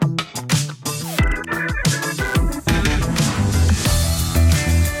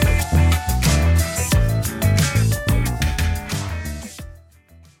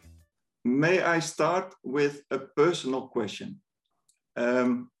may I start with a personal question?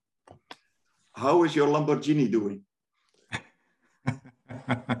 How is your Lamborghini doing?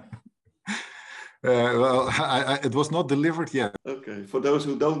 Well, it was not delivered yet. Okay, for those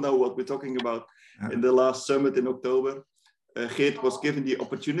who don't know what we're talking about, in the last summit in October, Geert was given the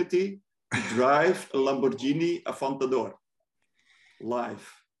opportunity to drive a Lamborghini Aventador live,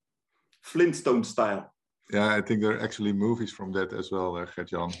 Flintstone style. Yeah, I think there are actually movies from that as well,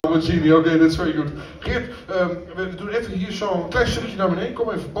 Gert-Jan. Lamborghini, oké, dat is very good. Geert, we doen even hier zo'n klein stukje naar beneden. Kom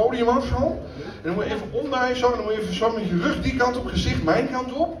even het podium af zo. En dan moet je even omdraaien zo. En dan moet je even zo met je rug die kant op, gezicht mijn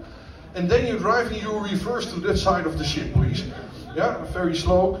kant op. And then you drive and you reverse to that side of the ship, please. Yeah, very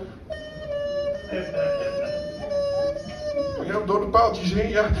slow. Ja, door de paaltjes heen,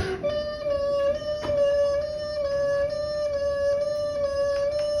 ja.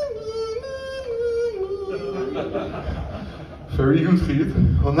 Very good, Geert.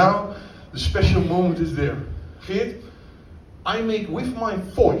 Well, now the special moment is there. Geert, I make with my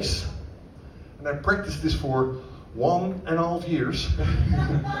voice, and I practiced this for 1.5 years,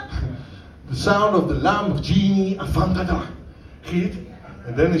 the sound of the Lamborghini Aventador. Geert,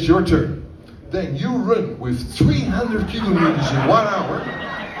 and then it's your turn. Then you run with 300 kilometers in 1 hour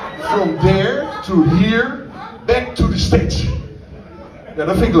from there to here, back to the stage. Ja,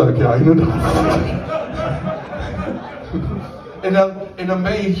 dat vind ik leuk, ja, inderdaad. En dan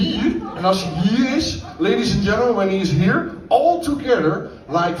ben je hier, en als hij hier is, ladies and gentlemen, when he is here, all together,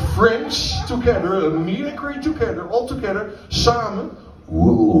 like friends together, a meet and greet together, all together, samen.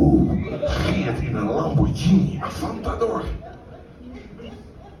 Wow, Geert in een Lamborghini Aventador.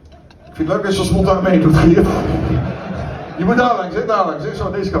 Ik vind het leuk als je spontaan meedoet, Geert. Je moet daar langs, hè, daar langs, hè,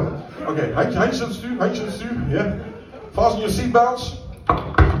 zo deze kant. Oké, handjes aan het stuur, handjes aan het stuur, ja. Yeah. Fasten your seatbelts.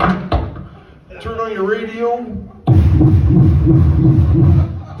 Turn on your radio.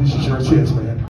 This is your chance, man.